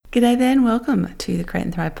G'day there and welcome to the Create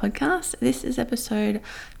and Thrive podcast. This is episode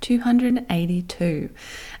 282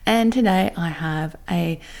 and today I have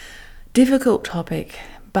a difficult topic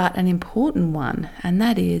but an important one, and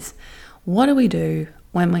that is, what do we do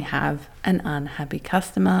when we have an unhappy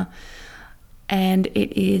customer? And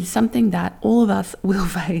it is something that all of us will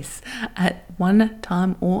face at one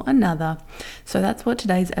time or another. So that's what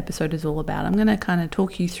today's episode is all about. I'm going to kind of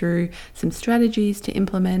talk you through some strategies to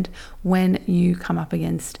implement when you come up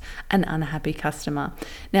against an unhappy customer.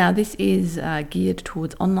 Now, this is geared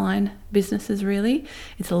towards online businesses, really.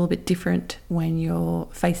 It's a little bit different when you're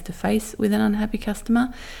face-to-face with an unhappy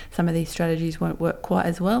customer. Some of these strategies won't work quite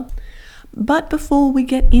as well. But before we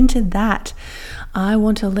get into that, I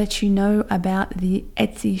want to let you know about the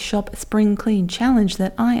Etsy Shop Spring Clean Challenge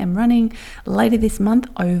that I am running later this month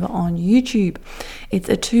over on YouTube. It's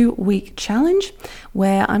a 2-week challenge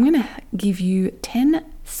where I'm going to give you 10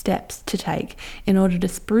 steps to take in order to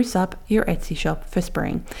spruce up your Etsy shop for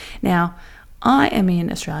spring. Now, I am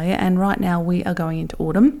in Australia and right now we are going into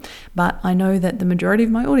autumn, but I know that the majority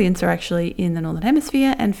of my audience are actually in the Northern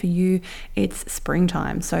Hemisphere, and for you it's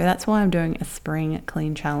springtime. So that's why I'm doing a spring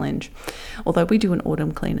clean challenge. Although we do an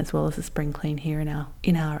autumn clean as well as a spring clean here in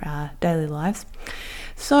our daily lives.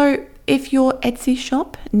 So if your Etsy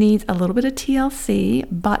shop needs a little bit of TLC,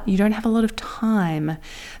 but you don't have a lot of time,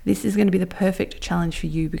 this is going to be the perfect challenge for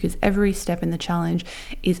you, because every step in the challenge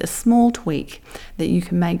is a small tweak that you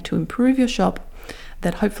can make to improve your shop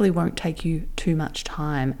that hopefully won't take you too much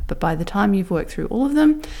time. But by the time you've worked through all of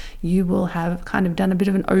them, you will have kind of done a bit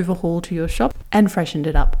of an overhaul to your shop and freshened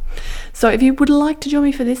it up. So if you would like to join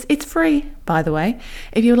me for this, it's free, by the way.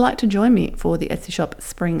 If you would like to join me for the Etsy Shop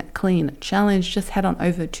Spring Clean Challenge, just head on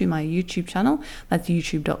over to my YouTube channel. That's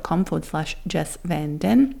youtube.com/Jess Van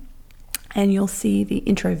Den. And you'll see the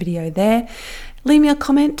intro video there. Leave me a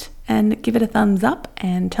comment and give it a thumbs up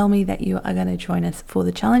and tell me that you are going to join us for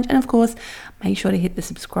the challenge. And of course, make sure to hit the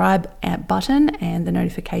subscribe button and the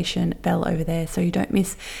notification bell over there so you don't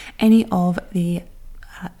miss any of the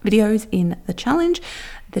videos in the challenge.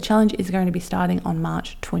 The challenge is going to be starting on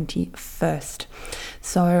March 21st.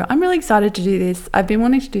 So I'm really excited to do this. I've been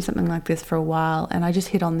wanting to do something like this for a while, and I just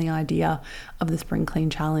hit on the idea of the Spring Clean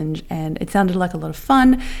Challenge, and it sounded like a lot of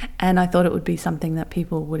fun, and I thought it would be something that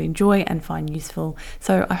people would enjoy and find useful.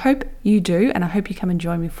 So I hope you do, and I hope you come and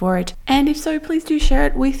join me for it. And if so, please do share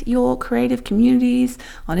it with your creative communities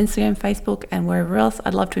on Instagram, Facebook, and wherever else.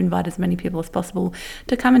 I'd love to invite as many people as possible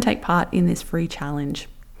to come and take part in this free challenge.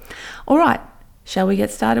 All right. Shall we get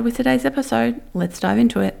started with today's episode? Let's dive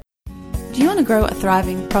into it. Do you want to grow a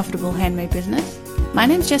thriving, profitable handmade business? My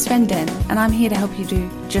name's Jess Van Den, and I'm here to help you do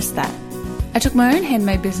just that. I took my own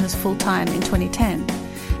handmade business full-time in 2010,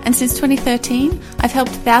 and since 2013, I've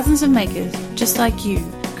helped thousands of makers just like you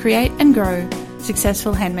create and grow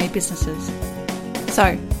successful handmade businesses. So,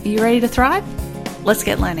 are you ready to thrive? Let's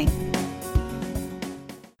get learning.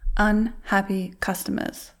 Unhappy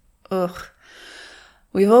customers. Ugh.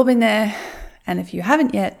 We've all been there. And if you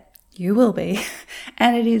haven't yet, you will be.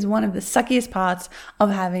 And it is one of the suckiest parts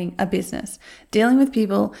of having a business, dealing with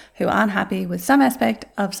people who aren't happy with some aspect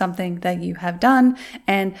of something that you have done,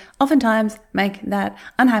 and oftentimes make that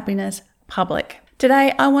unhappiness public.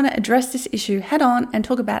 Today, I want to address this issue head on and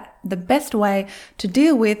talk about the best way to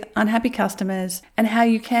deal with unhappy customers and how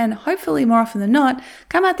you can, hopefully more often than not,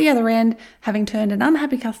 come out the other end having turned an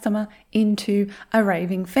unhappy customer into a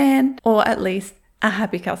raving fan, or at least a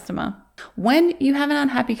happy customer. When you have an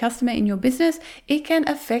unhappy customer in your business, it can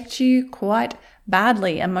affect you quite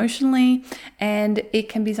badly emotionally, and it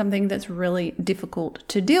can be something that's really difficult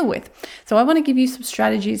to deal with. So I want to give you some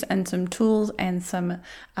strategies and some tools and some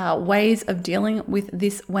ways of dealing with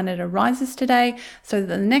this when it arises today, so that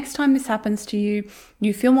the next time this happens to you,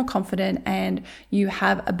 you feel more confident and you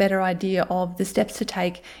have a better idea of the steps to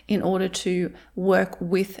take in order to work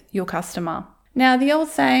with your customer. Now, the old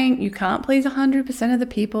saying, you can't please 100% of the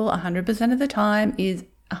people 100% of the time, is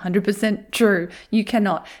 100% true. You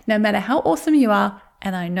cannot. No matter how awesome you are,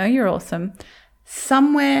 and I know you're awesome,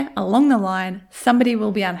 somewhere along the line, somebody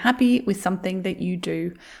will be unhappy with something that you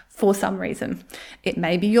do for some reason. It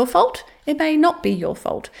may be your fault. It may not be your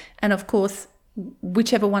fault. And of course,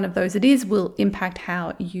 whichever one of those it is will impact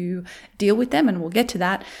how you deal with them, and we'll get to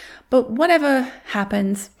that. But whatever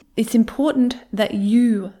happens, it's important that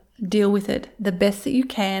you deal with it the best that you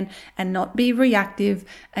can and not be reactive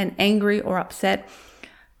and angry or upset.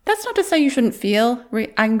 That's not to say you shouldn't feel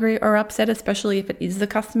angry or upset, especially if it is the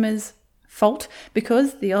customer's fault,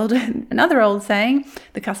 because another old saying,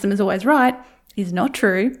 the customer's always right, is not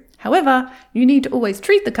true. However, you need to always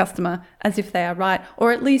treat the customer as if they are right,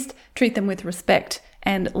 or at least treat them with respect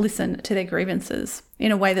and listen to their grievances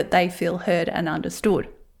in a way that they feel heard and understood.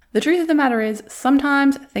 The truth of the matter is,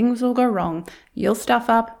 sometimes things will go wrong. You'll stuff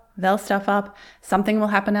up, they'll stuff up, something will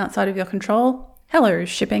happen outside of your control. Hello,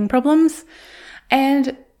 shipping problems.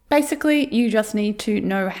 And basically, you just need to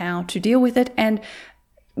know how to deal with it, and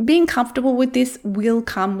being comfortable with this will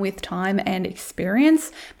come with time and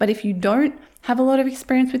experience. But if you don't have a lot of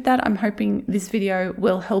experience with that, I'm hoping this video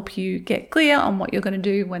will help you get clear on what you're going to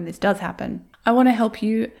do when this does happen. I want to help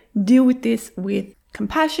you deal with this with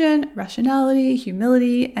compassion, rationality,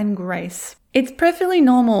 humility, and grace. It's perfectly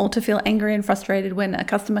normal to feel angry and frustrated when a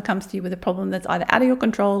customer comes to you with a problem that's either out of your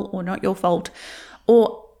control or not your fault,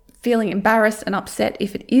 or feeling embarrassed and upset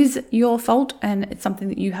if it is your fault and it's something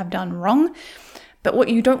that you have done wrong. But what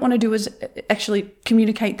you don't want to do is actually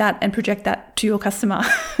communicate that and project that to your customer.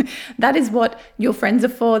 That is what your friends are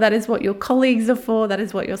for. That is what your colleagues are for. That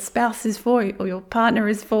is what your spouse is for, or your partner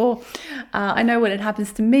is for. I know when it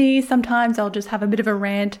happens to me, sometimes I'll just have a bit of a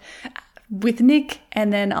rant with Nick,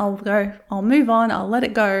 and then I'll move on, I'll let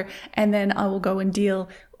it go, and then I will go and deal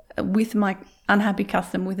with my unhappy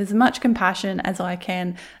customer with as much compassion as I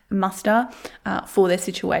can muster for their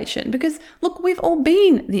situation. Because look, we've all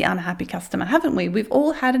been the unhappy customer, haven't we? We've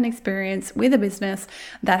all had an experience with a business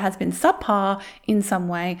that has been subpar in some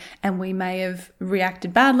way, and we may have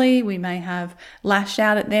reacted badly, we may have lashed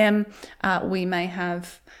out at them, we may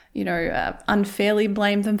have unfairly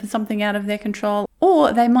blamed them for something out of their control,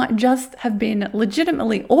 or they might just have been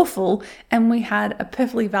legitimately awful and we had a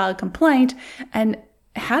perfectly valid complaint. And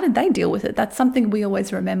how did they deal with it? That's something we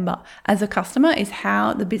always remember as a customer, is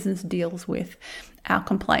how the business deals with our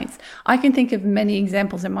complaints. I can think of many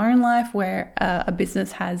examples in my own life where a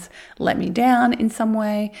business has let me down in some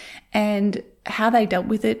way, and how they dealt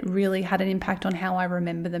with it really had an impact on how I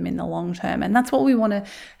remember them in the long term. And that's what we want to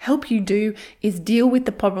help you do, is deal with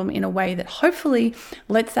the problem in a way that hopefully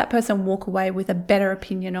lets that person walk away with a better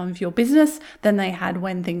opinion of your business than they had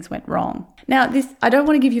when things went wrong. Now, I don't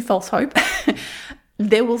want to give you false hope.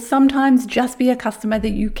 There will sometimes just be a customer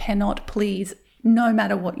that you cannot please no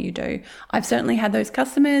matter what you do. I've certainly had those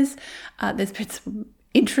customers. There's been some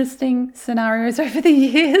interesting scenarios over the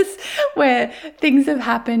years where things have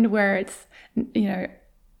happened where it's,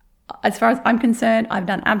 as far as I'm concerned, I've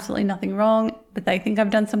done absolutely nothing wrong, but they think I've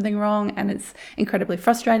done something wrong. And it's incredibly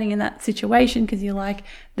frustrating in that situation, because you're like,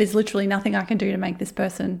 there's literally nothing I can do to make this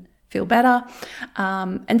person feel better.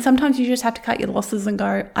 And sometimes you just have to cut your losses and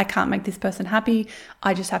go, I can't make this person happy.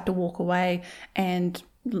 I just have to walk away and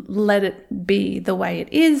let it be the way it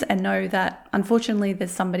is, and know that unfortunately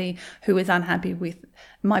there's somebody who is unhappy with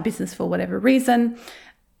my business for whatever reason.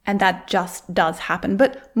 And that just does happen.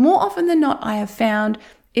 But more often than not, I have found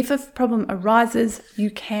if a problem arises, you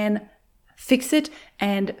can fix it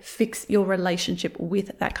and fix your relationship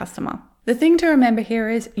with that customer. The thing to remember here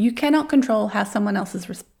is you cannot control how someone else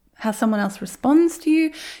responds to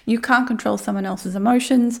you. You can't control someone else's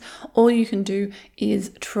emotions. All you can do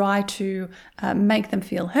is try to make them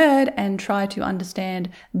feel heard and try to understand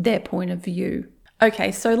their point of view.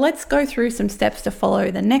 Okay, so let's go through some steps to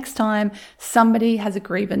follow the next time somebody has a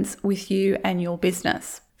grievance with you and your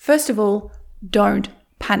business. First of all, don't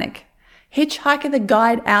panic. Hitchhike the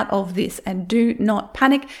guide out of this, and do not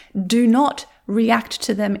panic. Do not react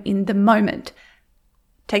to them in the moment.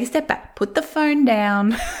 Take a step back, put the phone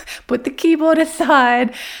down, put the keyboard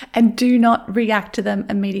aside, and do not react to them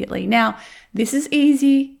immediately. Now, this is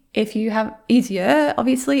easier,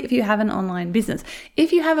 obviously, if you have an online business.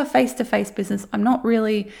 If you have a face-to-face business, I'm not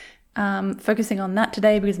really focusing on that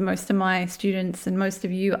today, because most of my students and most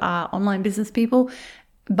of you are online business people.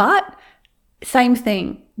 But same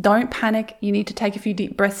thing, don't panic. You need to take a few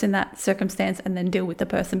deep breaths in that circumstance and then deal with the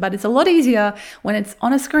person. But it's a lot easier when it's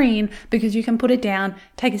on a screen, because you can put it down,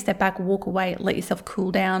 take a step back, walk away, let yourself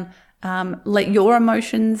cool down, let your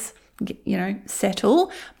emotions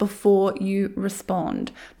settle before you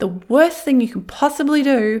respond. The worst thing you can possibly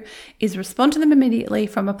do is respond to them immediately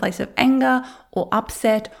from a place of anger or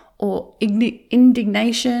upset or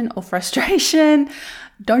indignation or frustration.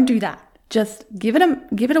 Don't do that. Just give it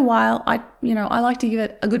a while. I like to give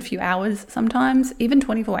it a good few hours sometimes, even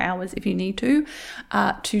 24 hours if you need to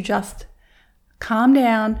just calm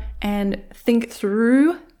down and think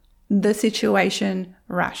through the situation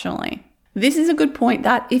rationally. This is a good point,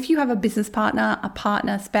 that if you have a business partner, a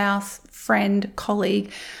partner, spouse, friend, colleague,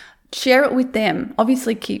 share it with them.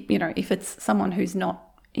 Obviously keep, if it's someone who's not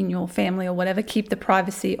in your family or whatever, keep the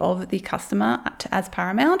privacy of the customer as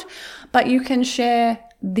paramount, but you can share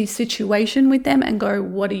the situation with them and go,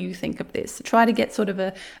 what do you think of this? Try to get sort of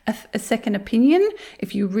a second opinion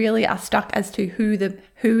if you really are stuck as to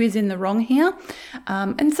who is in the wrong here.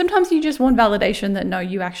 And sometimes you just want validation that no,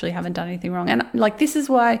 you actually haven't done anything wrong. And like, this is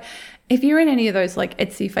why if you're in any of those like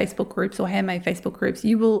Etsy Facebook groups or Handmade Facebook groups,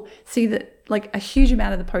 you will see that like a huge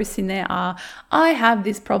amount of the posts in there are, I have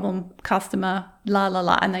this problem customer, la, la,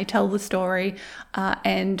 la, and they tell the story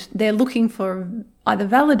and they're looking for either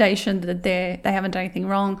validation that they haven't done anything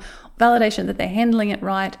wrong, validation that they're handling it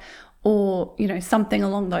right, or, you know, something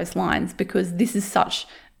along those lines, because this is such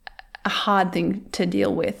a hard thing to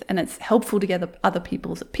deal with. And it's helpful to get other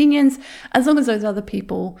people's opinions, as long as those other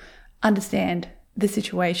people understand the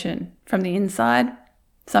situation from the inside.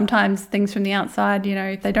 Sometimes things from the outside, you know,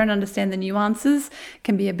 if they don't understand the nuances,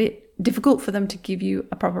 can be a bit difficult for them to give you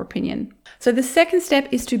a proper opinion. So the second step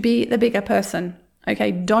is to be the bigger person.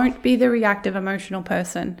 Okay, don't be the reactive emotional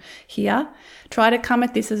person here. Try to come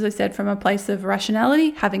at this, as I said, from a place of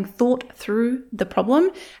rationality, having thought through the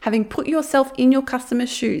problem, having put yourself in your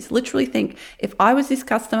customer's shoes. Literally think, if I was this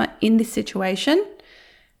customer in this situation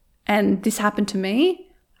and this happened to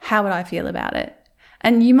me, how would I feel about it?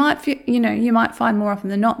 And you might feel, you might find more often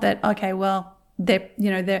than not that, okay, well,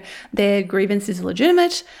 their grievance is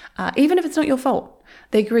legitimate, even if it's not your fault.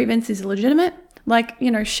 Their grievance is legitimate, like,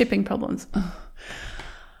 shipping problems. Ugh.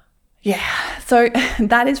 Yeah, so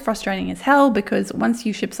that is frustrating as hell, because once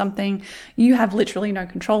you ship something, you have literally no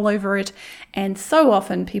control over it. And so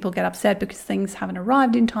often people get upset because things haven't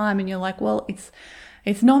arrived in time, and you're like, well,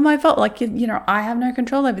 it's not my fault. Like, I have no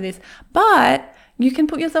control over this. But you can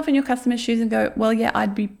put yourself in your customer's shoes and go, well, yeah,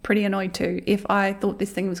 I'd be pretty annoyed too if I thought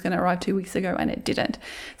this thing was going to arrive 2 weeks ago and it didn't.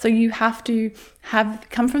 So you have to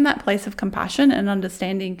come from that place of compassion and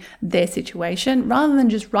understanding their situation, rather than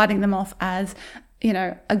just writing them off as,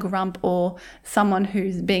 a grump or someone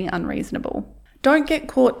who's being unreasonable. Don't get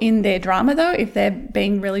caught in their drama though. If they're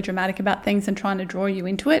being really dramatic about things and trying to draw you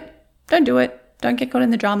into it, don't do it. Don't get caught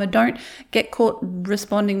in the drama. Don't get caught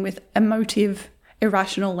responding with emotive,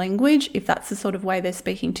 irrational language if that's the sort of way they're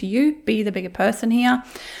speaking to you. Be the bigger person here.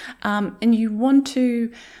 And you want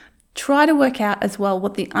to try to work out as well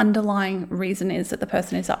what the underlying reason is that the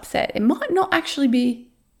person is upset. It might not actually be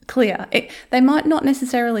clear. They might not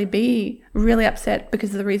necessarily be really upset because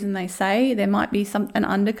of the reason they say. There might be an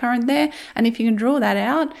undercurrent there. And if you can draw that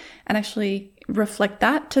out and actually reflect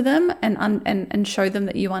that to them and show them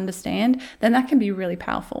that you understand, then that can be really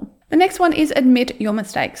powerful. The next one is admit your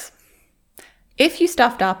mistakes. If you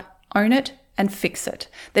stuffed up, own it and fix it.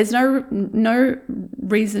 There's no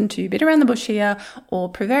reason to beat around the bush here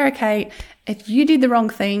or prevaricate. If you did the wrong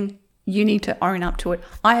thing, you need to own up to it.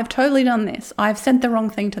 I have totally done this. I've sent the wrong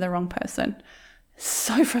thing to the wrong person.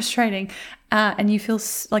 So frustrating. And you feel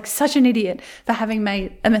like such an idiot for having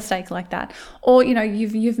made a mistake like that. Or,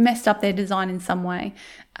 you've messed up their design in some way.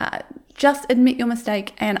 Just admit your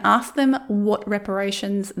mistake and ask them what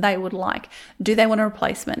reparations they would like. Do they want a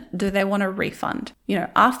replacement? Do they want a refund?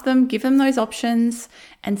 Ask them, give them those options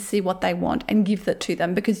and see what they want and give that to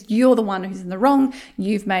them, because you're the one who's in the wrong.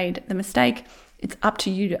 You've made the mistake. It's up to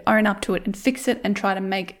you to own up to it and fix it and try to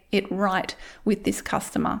make it right with this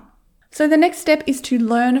customer. So the next step is to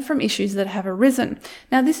learn from issues that have arisen.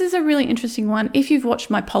 Now, this is a really interesting one. If you've watched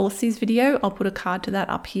my policies video, I'll put a card to that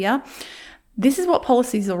up here. This is what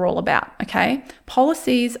policies are all about, okay?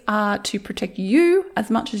 Policies are to protect you as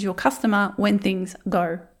much as your customer when things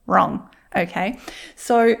go wrong, okay?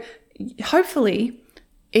 So hopefully,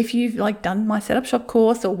 if you've done my Setup Shop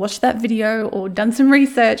course or watched that video or done some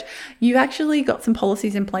research, you've actually got some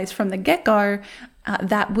policies in place from the get-go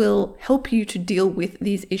that will help you to deal with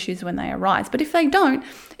these issues when they arise. But if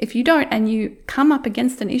you don't and you come up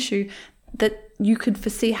against an issue that you could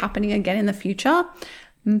foresee happening again in the future,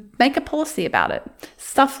 make a policy about it.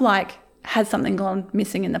 Stuff like, has something gone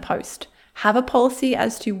missing in the post? Have a policy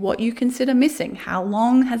as to what you consider missing. How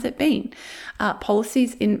long has it been?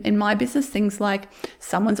 Policies in my business, things like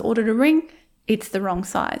someone's ordered a ring, it's the wrong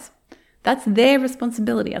size. That's their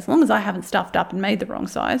responsibility. As long as I haven't stuffed up and made the wrong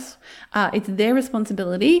size, it's their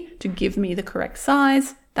responsibility to give me the correct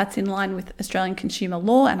size. That's in line with Australian consumer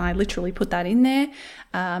law, and I literally put that in there.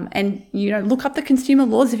 And look up the consumer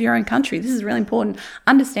laws of your own country. This is really important.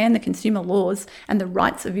 Understand the consumer laws and the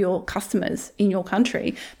rights of your customers in your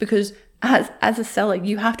country, because as a seller,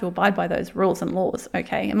 you have to abide by those rules and laws,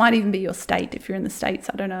 okay? It might even be your state if you're in the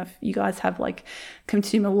States. I don't know if you guys have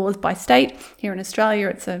consumer laws by state. Here in Australia,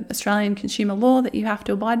 it's an Australian consumer law that you have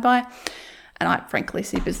to abide by. And I frankly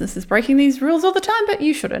see businesses breaking these rules all the time, but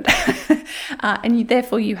you shouldn't. And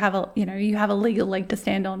therefore you have a legal leg to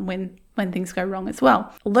stand on when things go wrong as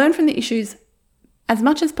well. Learn from the issues as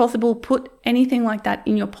much as possible, put anything like that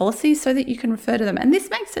in your policies so that you can refer to them. And this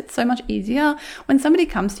makes it so much easier. When somebody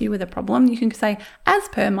comes to you with a problem, you can say, as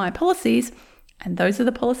per my policies, and those are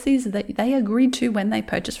the policies that they agreed to when they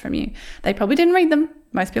purchased from you. They probably didn't read them.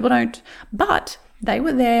 Most people don't. But they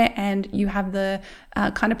were there, and you have the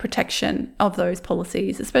kind of protection of those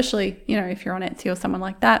policies, especially, if you're on Etsy or someone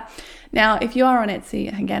like that. Now, if you are on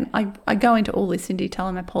Etsy, again, I go into all this in detail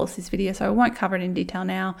in my policies video, so I won't cover it in detail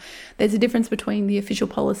now. There's a difference between the official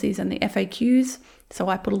policies and the FAQs. So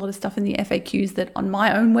I put a lot of stuff in the FAQs that on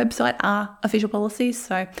my own website are official policies.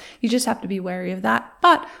 So you just have to be wary of that.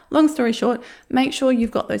 But long story short, make sure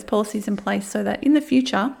you've got those policies in place so that in the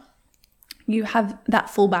future, you have that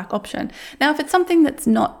fallback option. Now, if it's something that's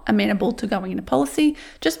not amenable to going into policy,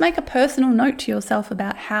 just make a personal note to yourself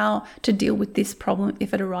about how to deal with this problem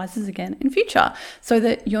if it arises again in future, so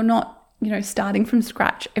that you're not starting from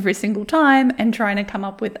scratch every single time and trying to come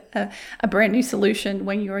up with a brand new solution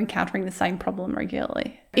when you're encountering the same problem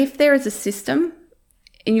regularly. If there is a system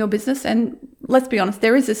in your business, and let's be honest,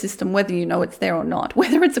 there is a system whether you know it's there or not,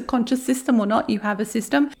 whether it's a conscious system or not, you have a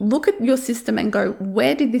system. Look at your system and go,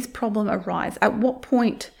 where did this problem arise? At what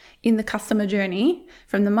point in the customer journey,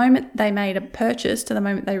 from the moment they made a purchase to the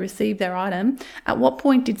moment they received their item, at what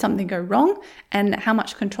point did something go wrong, and how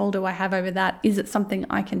much control do I have over that? Is it something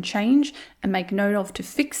I can change and make note of to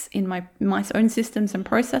fix in my own systems and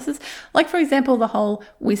processes? Like, for example, the whole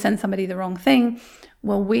we send somebody the wrong thing.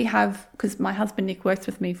 Well, we have, because my husband Nick works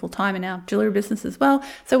with me full time in our jewelry business as well.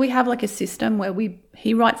 So we have like a system where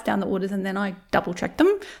he writes down the orders and then I double check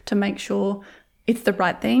them to make sure it's the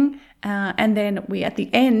right thing. And then we at the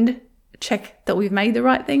end check that we've made the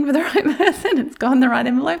right thing for the right person. It's gone the right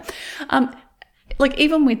envelope. Like,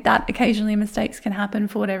 even with that, occasionally mistakes can happen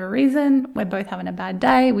for whatever reason. We're both having a bad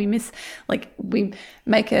day. We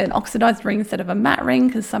make an oxidized ring instead of a matte ring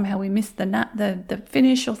because somehow we missed the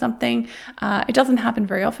finish or something. It doesn't happen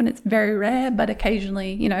very often. It's very rare, but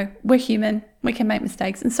occasionally, we're human. We can make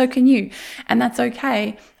mistakes, and so can you. And that's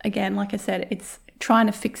okay. Again, like I said, it's trying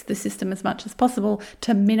to fix the system as much as possible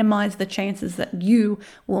to minimize the chances that you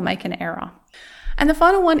will make an error. And the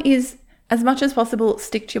final one is, as much as possible,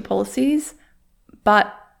 stick to your policies.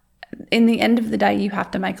 But in the end of the day, you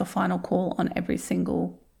have to make a final call on every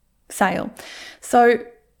single sale. So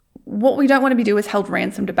what we don't want to be doing is held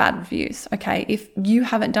ransom to bad reviews. Okay, if you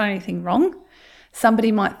haven't done anything wrong,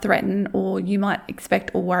 somebody might threaten, or you might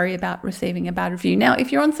expect or worry about receiving a bad review. Now,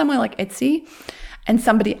 if you're on somewhere like Etsy and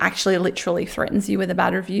somebody actually literally threatens you with a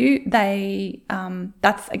bad review,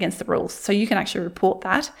 that's against the rules. So you can actually report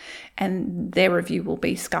that and their review will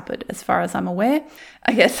be scuppered, as far as I'm aware.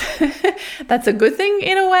 I guess that's a good thing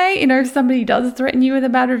in a way. If somebody does threaten you with a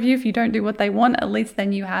bad review, if you don't do what they want, at least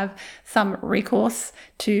then you have some recourse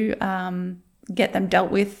to get them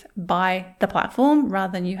dealt with by the platform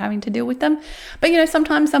rather than you having to deal with them. But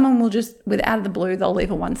sometimes someone will just, out of the blue, they'll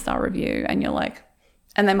leave a 1-star review and you're like,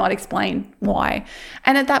 and they might explain why.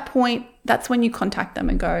 And at that point, that's when you contact them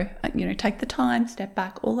and go, take the time, step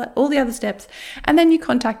back, all the other steps. And then you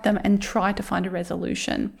contact them and try to find a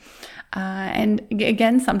resolution. And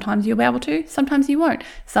again, sometimes you'll be able to, sometimes you won't.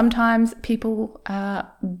 Sometimes people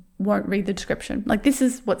won't read the description. Like, this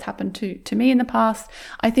is what's happened to me in the past.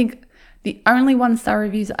 I think the only 1-star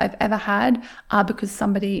reviews I've ever had are because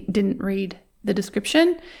somebody didn't read the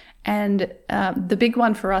description. And the big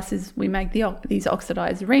one for us is we make these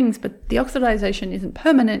oxidized rings, but the oxidization isn't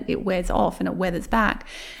permanent. It wears off and it weathers back.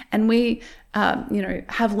 And we,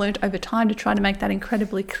 have learned over time to try to make that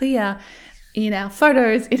incredibly clear in our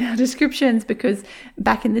photos, in our descriptions, because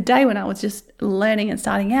back in the day when I was just learning and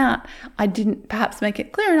starting out, I didn't perhaps make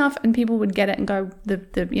it clear enough, and people would get it and go,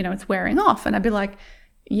 it's wearing off. And I'd be like,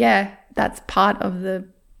 yeah, that's part of the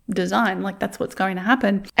design, like that's what's going to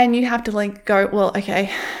happen. And you have to go, well,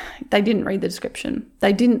 okay, they didn't read the description.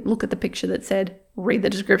 They didn't look at the picture that said read the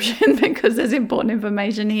description because there's important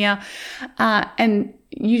information here. And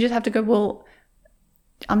you just have to go, well,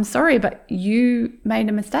 I'm sorry, but you made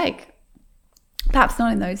a mistake. Perhaps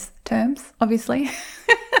not in those terms, obviously.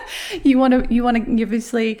 You want to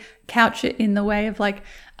obviously couch it in the way of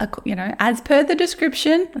as per the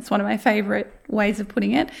description. That's one of my favorite ways of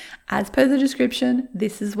putting it. As per the description,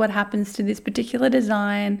 this is what happens to this particular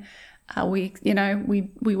design. We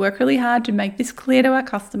work really hard to make this clear to our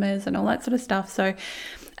customers and all that sort of stuff. So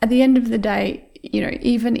at the end of the day,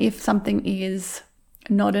 even if something is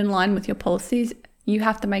not in line with your policies, you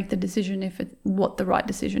have to make the decision what the right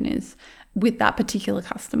decision is with that particular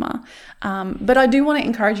customer. But I do want to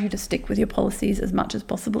encourage you to stick with your policies as much as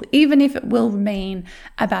possible, even if it will mean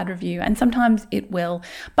a bad review. And sometimes it will.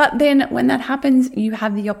 But then when that happens, you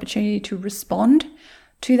have the opportunity to respond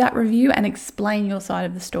to that review and explain your side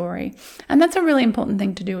of the story. And that's a really important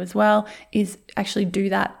thing to do as well, is actually do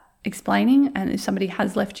that explaining. And if somebody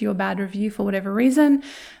has left you a bad review for whatever reason,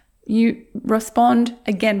 you respond,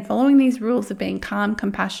 again, following these rules of being calm,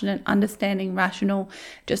 compassionate, understanding, rational.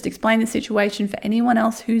 Just explain the situation for anyone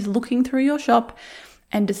else who's looking through your shop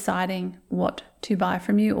and deciding what to buy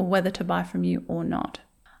from you or whether to buy from you or not.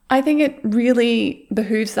 I think it really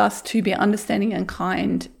behooves us to be understanding and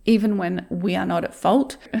kind even when we are not at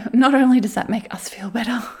fault. Not only does that make us feel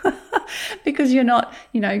better because you're not,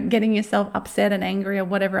 getting yourself upset and angry or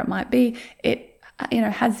whatever it might be, it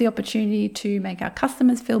has the opportunity to make our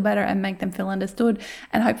customers feel better and make them feel understood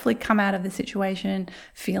and hopefully come out of the situation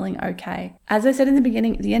feeling okay. As I said in the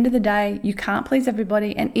beginning, at the end of the day, you can't please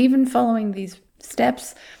everybody. And even following these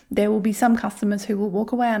steps, there will be some customers who will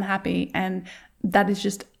walk away unhappy, and that is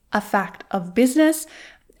just a fact of business,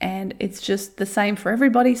 and it's just the same for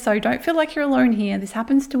everybody. So don't feel like you're alone here. This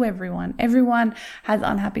happens to everyone. Everyone has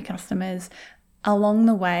unhappy customers along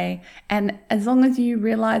the way. And as long as you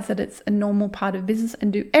realize that it's a normal part of business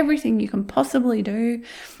and do everything you can possibly do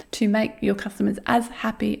to make your customers as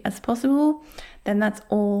happy as possible, then that's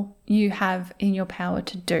all you have in your power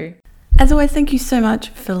to do. As always, thank you so much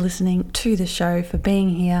for listening to the show, for being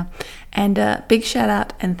here, and a big shout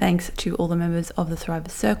out and thanks to all the members of the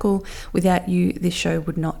Thrivers Circle. Without you, this show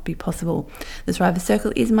would not be possible. The Thrivers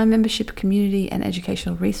Circle is my membership community and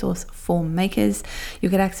educational resource for makers.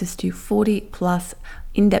 You'll get access to 40 plus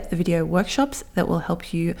in-depth video workshops that will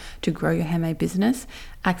help you to grow your handmade business,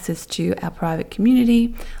 access to our private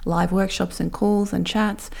community, live workshops and calls and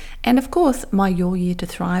chats, and of course, my Your Year to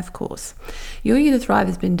Thrive course. Your Year to Thrive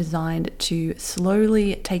has been designed to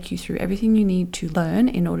slowly take you through everything you need to learn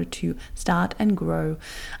in order to start and grow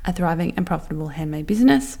a thriving and profitable handmade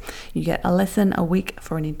business. You get a lesson a week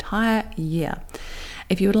for an entire year.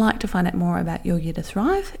 If you would like to find out more about Your Year to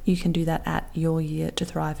Thrive, you can do that at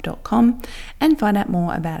youryeartothrive.com and find out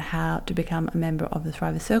more about how to become a member of the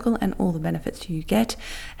Thrivers Circle and all the benefits you get.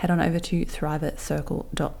 Head on over to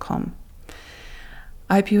thrivercircle.com.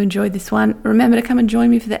 I hope you enjoyed this one. Remember to come and join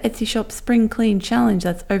me for the Etsy Shop Spring Clean Challenge.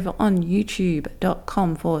 That's over on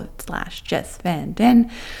youtube.com/Jess Van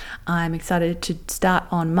Den. I'm excited to start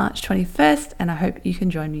on March 21st, and I hope you can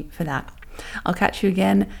join me for that. I'll catch you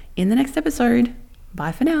again in the next episode.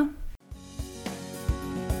 Bye for now.